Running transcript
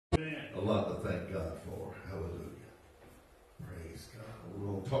a lot to thank God for. Hallelujah. Praise God. We're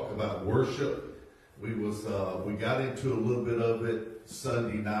going to talk about worship. We got into a little bit of it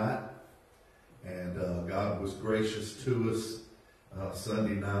Sunday night, and God was gracious to us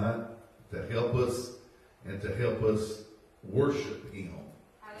Sunday night to help us and to help us worship Him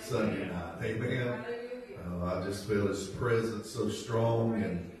Sunday night. Amen. I just feel His presence so strong,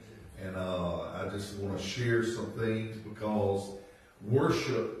 and I just want to share some things because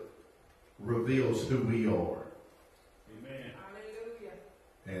worship reveals who we are. Amen.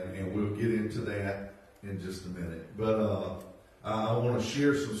 Hallelujah. And we'll get into that in just a minute. But I want to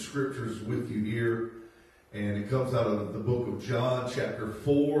share some scriptures with you here. And it comes out of the book of John, chapter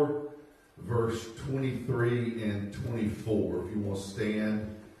 4, verse 23 and 24. If you want to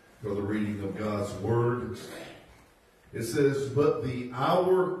stand for the reading of God's word. It says, "But the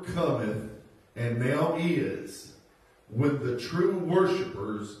hour cometh, and now is, when the true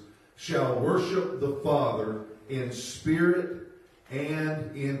worshipers shall worship the Father in spirit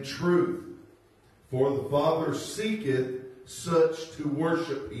and in truth. For the Father seeketh such to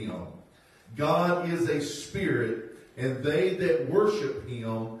worship Him. God is a spirit, and they that worship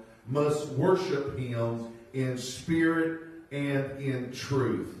Him must worship Him in spirit and in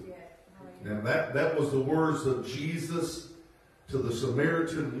truth." Now that was the words of Jesus to the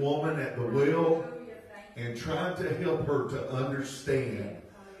Samaritan woman at the well, and trying to help her to understand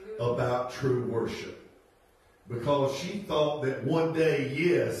about true worship. Because she thought that one day,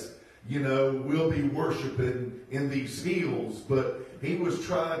 yes, we'll be worshiping in these hills, but He was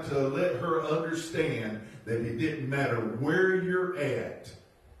trying to let her understand that it didn't matter where you're at,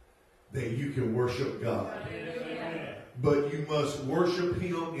 that you can worship God. But you must worship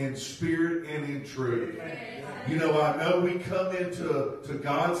Him in spirit and in truth. I know we come into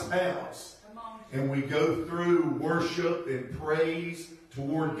God's house and we go through worship and praise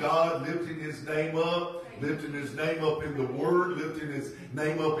toward God, lifting His name up in the Word, lifting His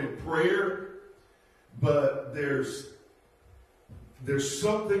name up in prayer. But there's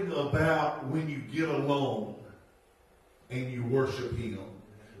something about when you get alone and you worship Him.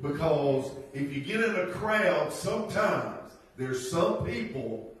 Because if you get in a crowd, sometimes there's some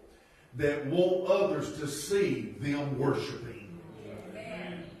people that want others to see them worshiping.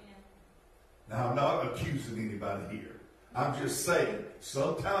 Amen. Now, I'm not accusing anybody here. I'm just saying,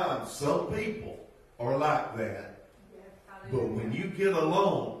 sometimes some people are like that. But when you get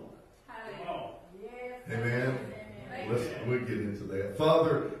alone, amen, we'll get into that.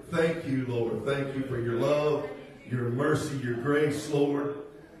 Father, thank you, Lord. Thank you for your love, your mercy, your grace, Lord.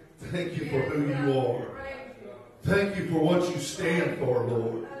 Thank you for who you are. Thank you for what you stand for,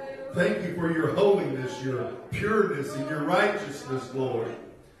 Lord. Thank you for your holiness, your pureness, and your righteousness, Lord.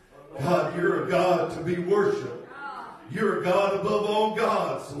 God, you're a God to be worshipped. You're a God above all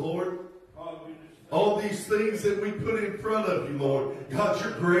gods, Lord. All these things that we put in front of you, Lord, God,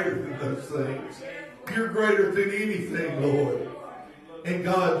 you're greater than those things. You're greater than anything, Lord. And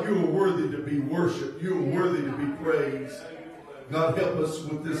God, you are worthy to be worshipped. You are worthy to be praised. God, help us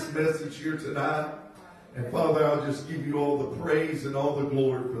with this message here tonight. And Father, I'll just give you all the praise and all the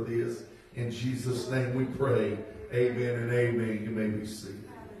glory for this. In Jesus' name we pray. Amen and amen. You may be seated.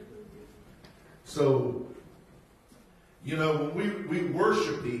 So, when we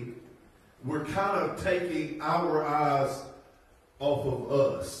worship Him, we're kind of taking our eyes off of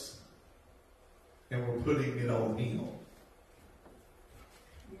us. And we're putting it on Him.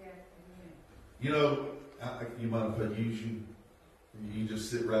 You mind if I use you? You just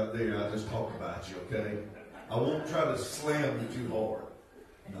sit right there. I just talk about you, okay? I won't try to slam you too hard.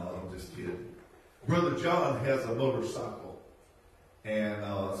 No, I'm just kidding. Brother John has a motorcycle. And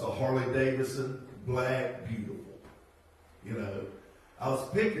it's a Harley Davidson, black, beautiful. I was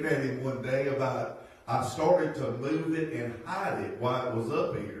picking at him one day about, I started to move it and hide it while it was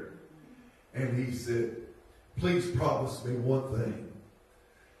up here. And he said, "Please promise me one thing,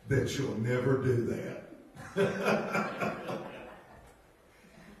 that you'll never do that."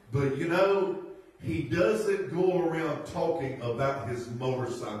 But he doesn't go around talking about his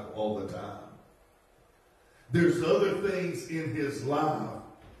motorcycle all the time. There's other things in his life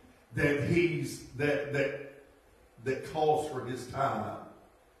that calls for his time.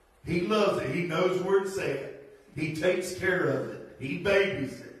 He loves it. He knows where it's at. He takes care of it. He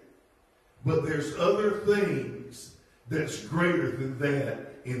babies it. But there's other things that's greater than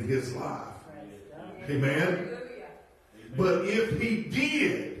that in his life. Amen? But if he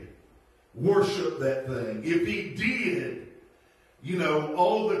did worship that thing, if he did,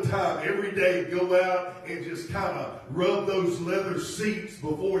 all the time, every day, go out and just kind of rub those leather seats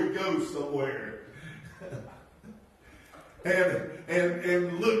before he goes somewhere.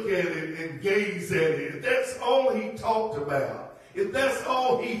 and look at it and gaze at it, if that's all he talked about, if that's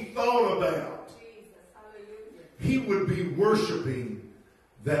all he thought about, he would be worshiping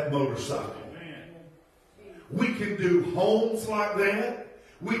that motorcycle. We can do homes like that.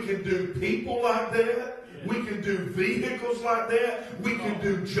 We can do people like that. We can do vehicles like that. We can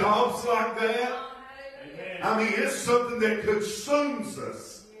do jobs like that. I mean, it's something that consumes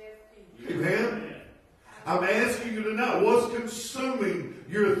us. Amen? I'm asking you tonight, what's consuming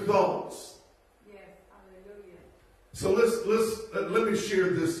your thoughts? So let me share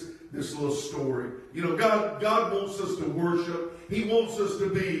this little story. You know, God wants us to worship. He wants us to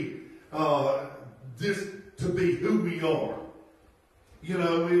be who we are. You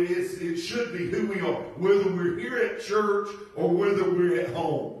know, it should be who we are, whether we're here at church or whether we're at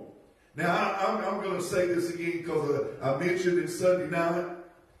home. Now, I'm going to say this again because I mentioned it Sunday night.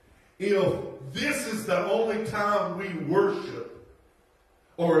 If this is the only time we worship,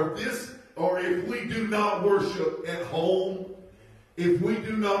 or if we do not worship at home, if we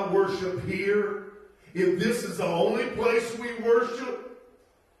do not worship here, if this is the only place we worship,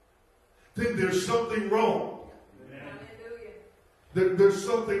 then there's something wrong. There's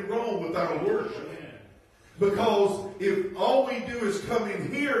something wrong with our worship. Because if all we do is come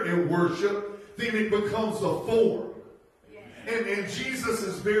in here and worship, then it becomes a form. And Jesus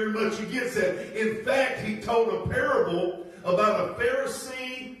is very much against that. In fact, he told a parable about a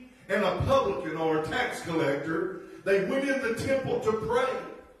Pharisee and a publican, or a tax collector. They went in the temple to pray.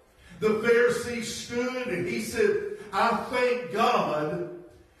 The Pharisee stood and he said, I thank God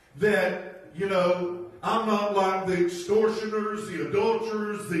that, you know, I'm not like the extortioners, the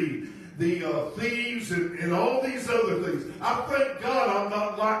adulterers, the thieves, and all these other things. I thank God I'm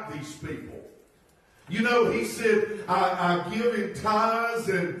not like these people. You know, he said, I give in tithes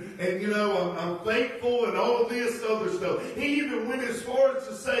and you know, I'm thankful and all of this other stuff. He even went as far as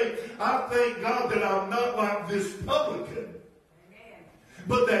to say, I thank God that I'm not like this publican. Amen.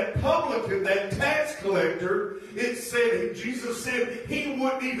 But that publican, that tax collector, it said, Jesus said he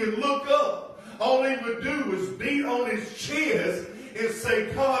wouldn't even look up. All he would do was beat on his chest and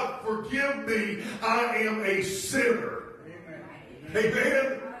say, God, forgive me, I am a sinner. Amen.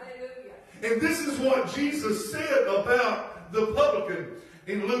 Amen. And this is what Jesus said about the publican.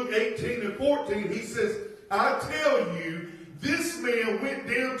 In Luke 18 and 14, he says, I tell you, this man went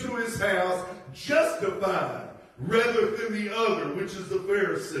down to his house justified rather than the other, which is the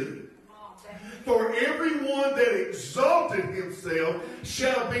Pharisee. For everyone that exalted himself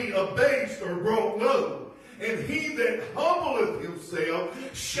shall be abased or brought low, and he that humbleth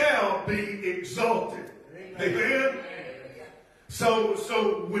himself shall be exalted. Amen?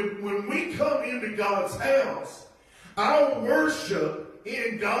 So when we come into God's house, our worship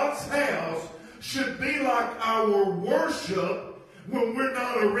in God's house should be like our worship when we're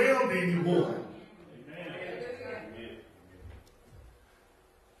not around anyone. Amen.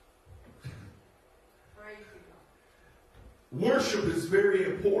 Worship is very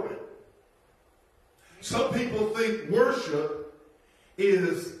important. Some people think worship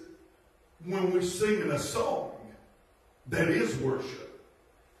is when we're singing a song. That is worship.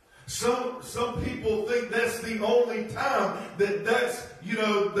 Some people think that's the only time that's, you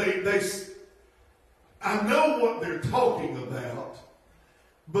know, I know what they're talking about,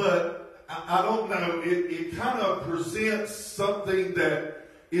 but I don't know. It kind of presents something that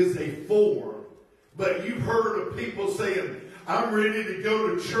is a form. But you've heard of people saying, I'm ready to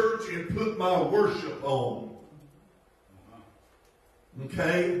go to church and put my worship on.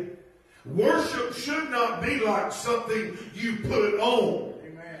 Okay? Worship should not be like something you put on.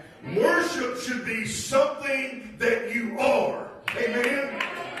 Amen. Worship should be something that you are. Amen?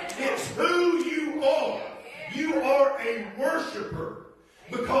 It's who you are. You are a worshiper.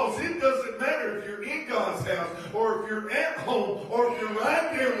 Because it doesn't matter if you're in God's house, or if you're at home, or if you're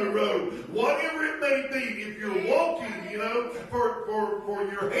right down the road, whatever it may be, if you're walking, you know, for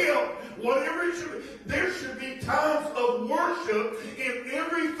your health, whatever it should be, there should be times of worship in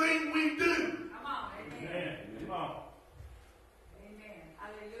everything we do. Come on, amen. Come on. Amen.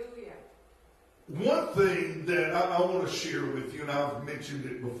 Hallelujah. One thing that I want to share with you, and I've mentioned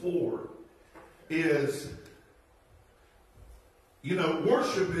it before, is, you know,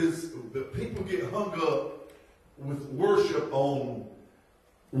 worship is, people get hung up with worship on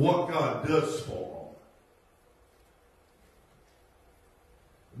what God does for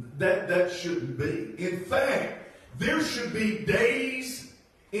them. That shouldn't be. In fact, there should be days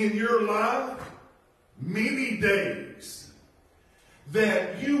in your life, many days,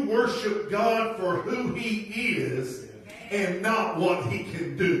 that you worship God for who He is and not what He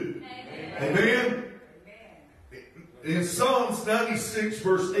can do. Amen? Amen? In Psalms 96,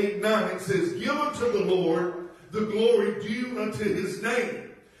 verse 8 and 9, it says, give unto the Lord the glory due unto his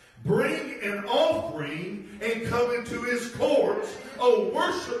name. Bring an offering and come into his courts. Oh,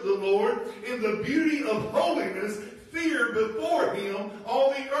 worship the Lord in the beauty of holiness. Fear before him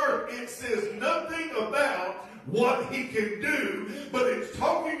all the earth. It says nothing about what he can do, but it's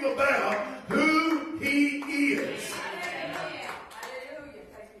talking about who he is.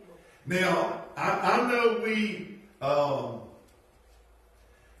 Now, I know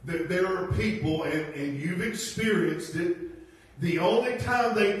there are people, and you've experienced it, the only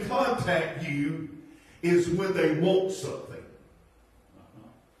time they contact you is when they want something.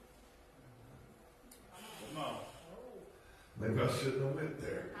 Maybe I shouldn't have went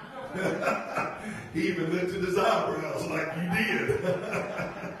there. He even lifted his eyebrows like you did.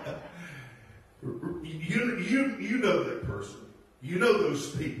 You know that person. You know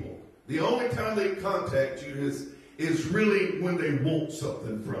those people. The only time they contact you is really when they want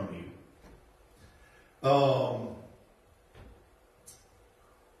something from you.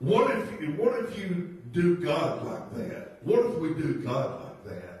 What if you do God like that? What if we do God like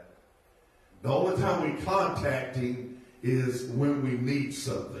that? The only time we contact him is when we need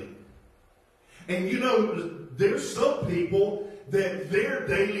something. And you know, there's some people that their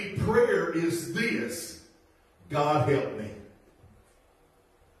daily prayer is this: God help me.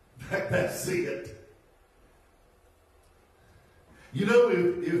 That's it. You know,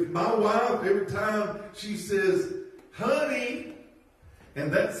 if my wife, every time she says, honey,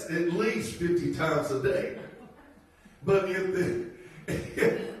 and that's at least 50 times a day. But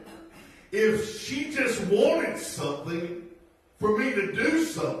if she just wanted something for me to do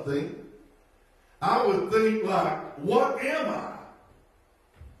something, I would think like, what am I?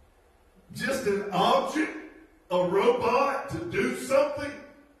 Just an object? A robot to do something?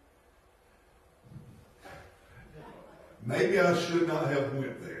 Maybe I should not have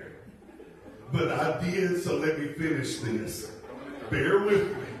went there. But I did, so let me finish this. Bear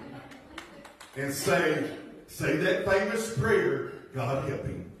with me. And say that famous prayer, God help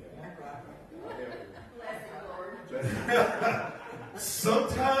him.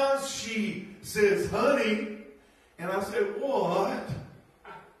 Sometimes she says, honey, and I said, what?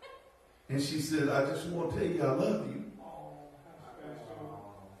 And she said, I just want to tell you I love you.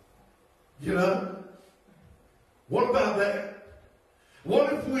 You know? What about that?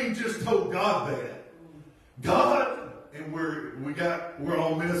 What if we just told God that? God, and we're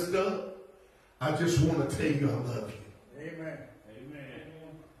all messed up. I just want to tell you I love you. Amen.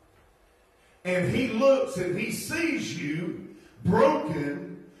 And he looks and he sees you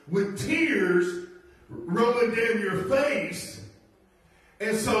broken with tears rolling down your face.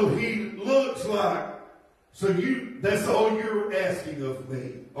 And so he looks like, that's all you're asking of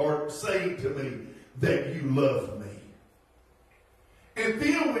me or saying to me, that you love me. And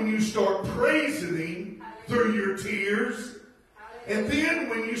then when you start praising him through your tears, and then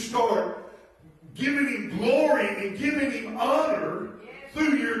when you start giving him glory and giving him honor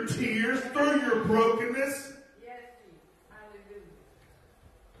through your tears, through your brokenness.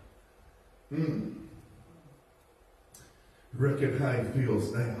 Reckon how he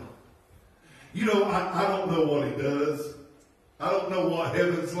feels now. You know, I don't know what he does. I don't know what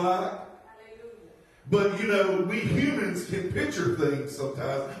heaven's like. But, you know, we humans can picture things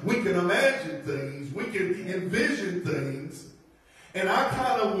sometimes. We can imagine things. We can envision things. And I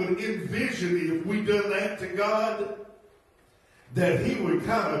kind of would envision, if we done that to God, that he would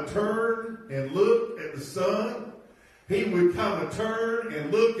kind of turn and look at the sun. He would kind of turn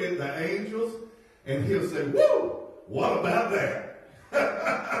and look at the angels. And he'll say, woo, what about that?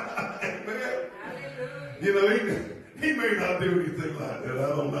 Amen. You know, he may not do anything like that. I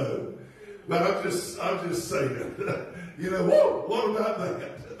don't know. But I'm just saying, you know, whoa, what about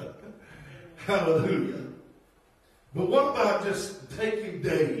that? Hallelujah. But what about just taking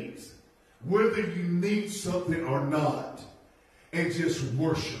days, whether you need something or not, and just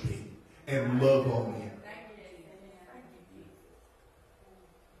worshiping and love on him?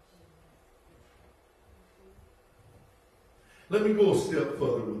 Let me go a step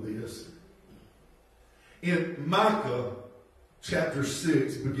further with this. In Micah chapter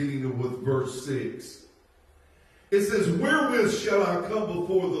 6, beginning with verse 6, it says, wherewith shall I come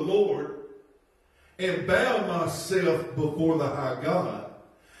before the Lord and bow myself before the high God?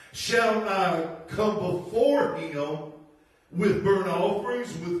 Shall I come before him with burnt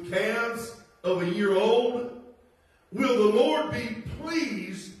offerings, with calves of a year old? Will the Lord be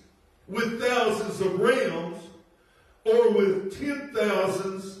pleased with thousands of rams, or with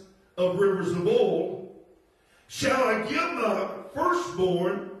 10,000s of rivers of oil? Shall I give my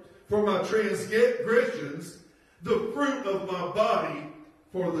firstborn for my transgressions, the fruit of my body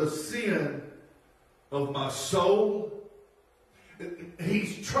for the sin of my soul.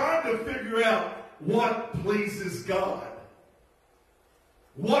 He's trying to figure out what pleases God.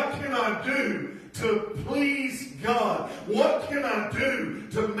 What can I do to please God? What can I do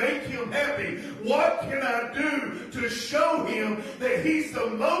to make him happy? What can I do to show him that he's the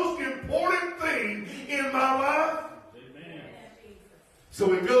most important thing in my life? Amen.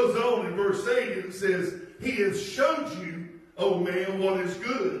 So it goes on in verse 8 and it says, he has showed you, O man, what is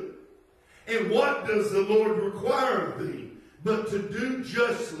good. And what does the Lord require of thee? But to do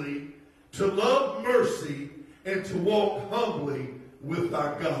justly, to love mercy, and to walk humbly with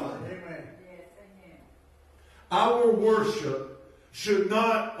thy God. Amen. Yes, amen. Our worship should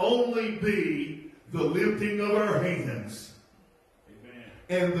not only be the lifting of our hands, amen,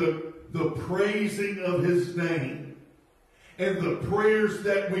 and the praising of his name, and the prayers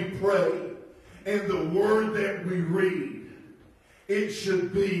that we pray, and the word that we read. It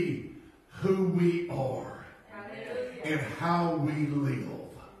should be who we are, hallelujah, and how we live.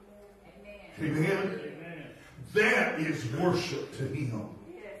 Amen. Amen. That is worship to him.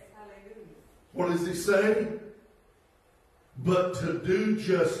 Yes, hallelujah. What does he say? But to do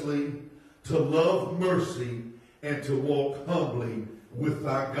justly, to love mercy, and to walk humbly with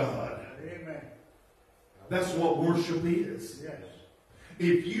thy God. Amen. That's what worship is. Yes.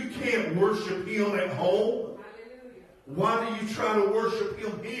 If you can't worship him at home, hallelujah, why do you try to worship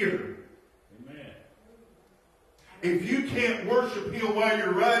him here? Amen. If you can't worship him while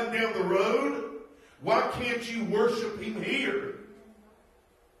you're riding down the road, why can't you worship him here?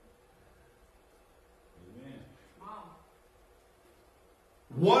 Amen.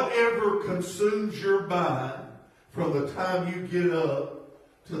 Whatever consumes your mind from the time you get up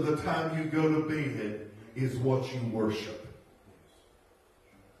to the time you go to bed is what you worship.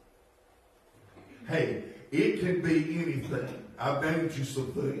 Hey, it can be anything. I've named you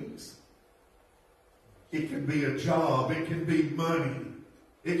some things. It can be a job. It can be money.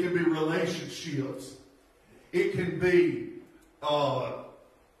 It can be relationships. It can be, our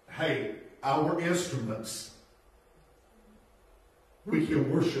instruments. We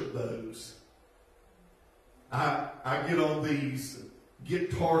can worship those. I get on these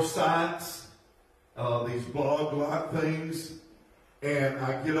guitar sites, these blog-like things, and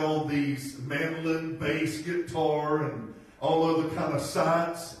I get on these mandolin, bass, guitar, and all other kind of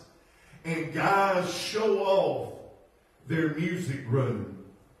sites, and guys show off their music room.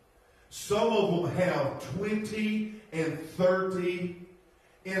 Some of them have 20 and 30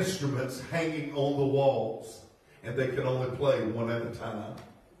 instruments hanging on the walls, and they can only play one at a time.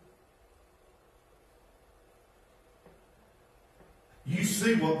 You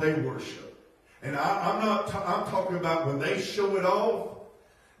see what they worship. And I'm talking about when they show it off,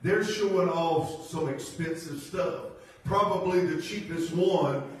 they're showing off some expensive stuff. Probably the cheapest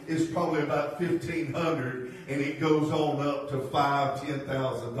one is probably about $1,500, and it goes on up to $5,000,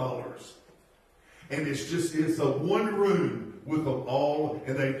 $10,000. And it's a one room with them all,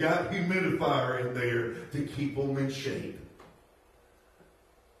 and they've got humidifier in there to keep them in shape.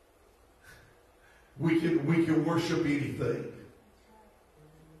 We can worship anything.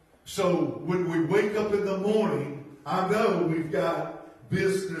 So when we wake up in the morning, I know we've got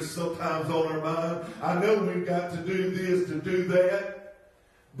business sometimes on our mind. I know we've got to do this, to do that.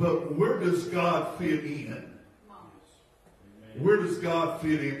 But where does God fit in? Where does God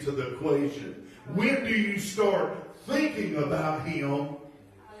fit into the equation? When do you start thinking about him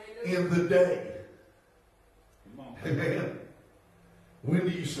in the day? Amen. When do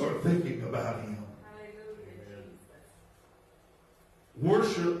you start thinking about him?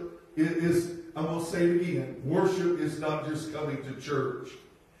 Worship is, I'm going to say it again, worship is not just coming to church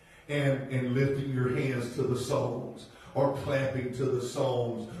and lifting your hands to the songs, or clapping to the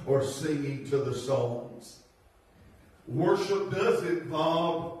songs, or singing to the songs. Worship does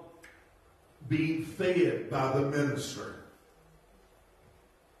involve being fed by the minister.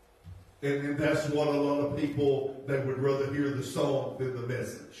 And that's what a lot of people, they would rather hear the song than the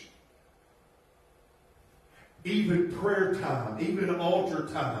message. Even prayer time, even altar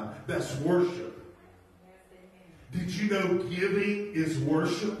time, that's worship. Did you know giving is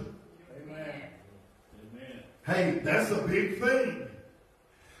worship? Amen. Hey, that's a big thing.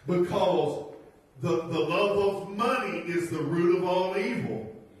 Because the love of money is the root of all evil.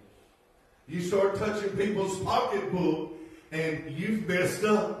 You start touching people's pocketbook and you've messed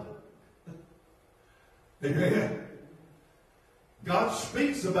up. Amen. God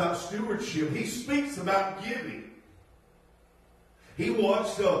speaks about stewardship. He speaks about giving. He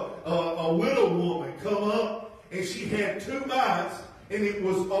watched a widow woman come up, and she had 2 mites, and it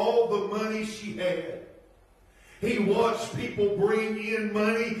was all the money she had. He watched people bring in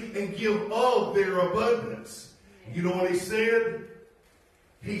money and give of their abundance. You know what he said?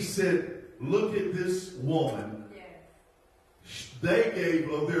 He said, look at this woman. They gave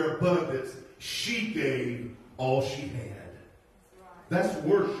of their abundance. She gave all she had. That's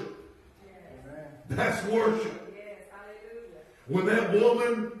worship. That's worship. When that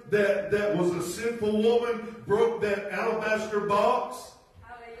woman, that was a sinful woman, broke that alabaster box,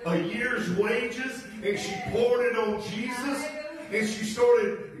 a year's wages, and she poured it on Jesus, and she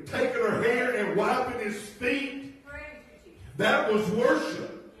started taking her hair and wiping his feet, that was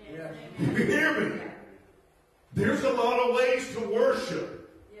worship. You hear me? There's a lot of ways to worship.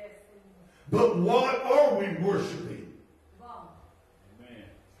 But what are we worshiping?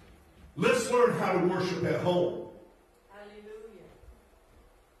 Let's learn how to worship at home.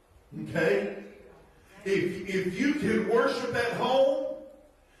 Okay? If you can worship at home,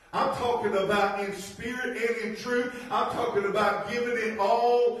 I'm talking about in spirit and in truth. I'm talking about giving it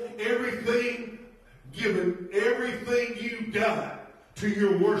all, everything, giving everything you got to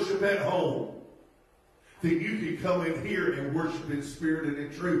your worship at home. Then you can come in here and worship in spirit and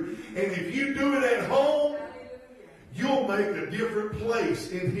in truth. And if you do it at home, you'll make a different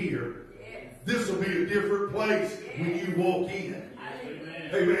place in here. This will be a different place when you walk in.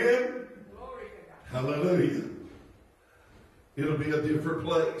 Amen? Hallelujah. It'll be a different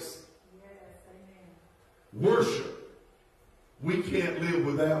place. Worship. We can't live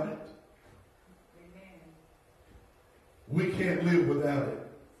without it. We can't live without it.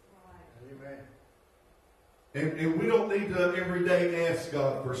 And we don't need to every day ask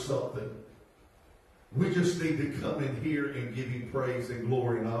God for something. We just need to come in here and give Him praise and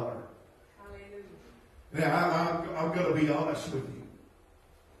glory and honor. Now, I'm going to be honest with you.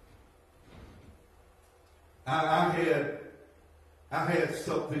 I had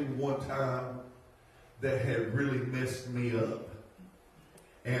something one time that had really messed me up.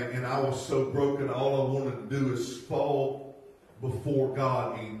 And I was so broken, all I wanted to do is fall before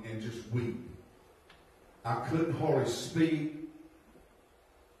God and just weep. I couldn't hardly speak.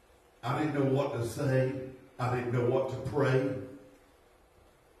 I didn't know what to say. I didn't know what to pray.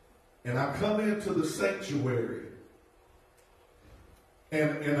 And I come into the sanctuary,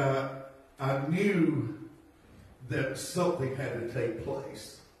 and I knew that something had to take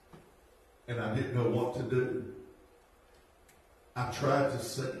place, and I didn't know what to do. I tried to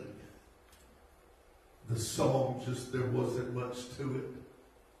sing. The song just, there wasn't much to it.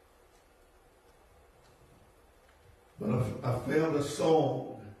 But I found a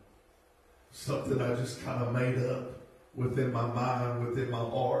song, something I just kind of made up within my mind, within my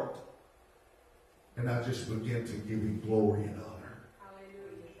heart. And I just began to give Him glory and honor.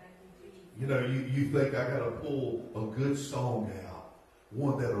 Hallelujah. Thank you, Jesus. You know, you think I got to pull a good song out,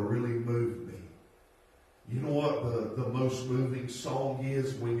 one that'll really move me. You know what the most moving song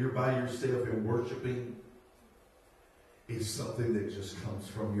is when you're by yourself and worshiping? It's something that just comes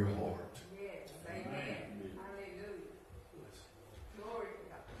from your heart. Yes, amen. Hallelujah. Glory to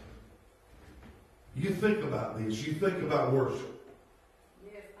God. You think about this. You think about worship.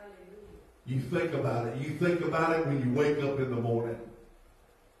 You think about it. You think about it when you wake up in the morning.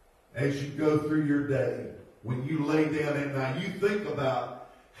 As you go through your day. When you lay down at night. You think about,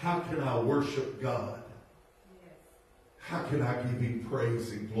 how can I worship God? Yes. How can I give Him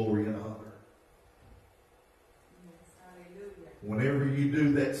praise and glory and honor? Yes, hallelujah. Whenever you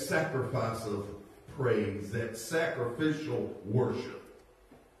do that sacrifice of praise, that sacrificial worship,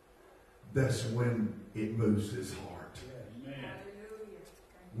 that's when it moves His heart.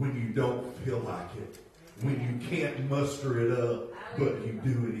 When you don't feel like it. When you can't muster it up, but you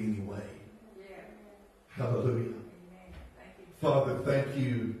do it anyway. Hallelujah. Father, thank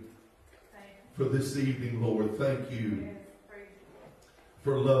you for this evening, Lord. Thank you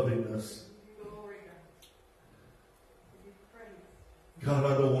for loving us. God,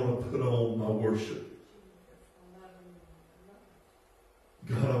 I don't want to put on my worship.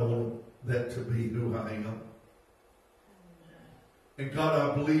 God, I want that to be who I am. And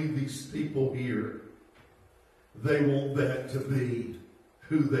God, I believe these people here, they want that to be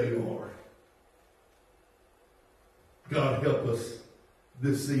who they are. God, help us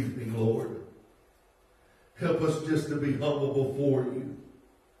this evening, Lord. Help us just to be humble before you.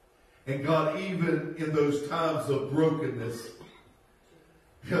 And God, even in those times of brokenness,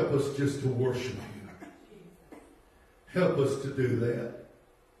 help us just to worship you. Help us to do that.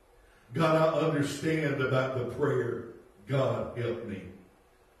 God, I understand about the prayer, God, help me.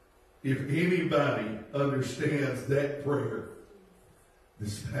 If anybody understands that prayer,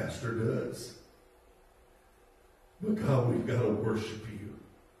 this pastor does. But God, we've got to worship you.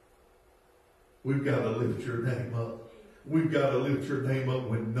 We've got to lift your name up. We've got to lift your name up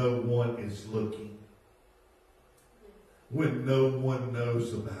when no one is looking. When no one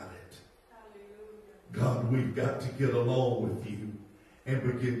knows about it. God, we've got to get along with you and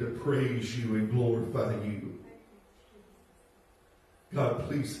begin to praise you and glorify you. God,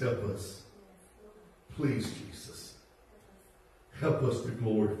 please help us. Please, Jesus. Help us to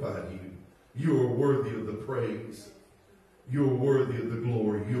glorify you. You are worthy of the praise. You are worthy of the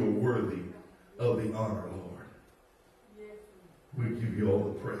glory. You are worthy of the honor, Lord. We give you all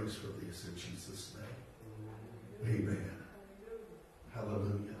the praise for this in Jesus' name. Amen.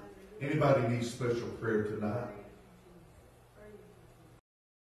 Hallelujah. Anybody need special prayer tonight?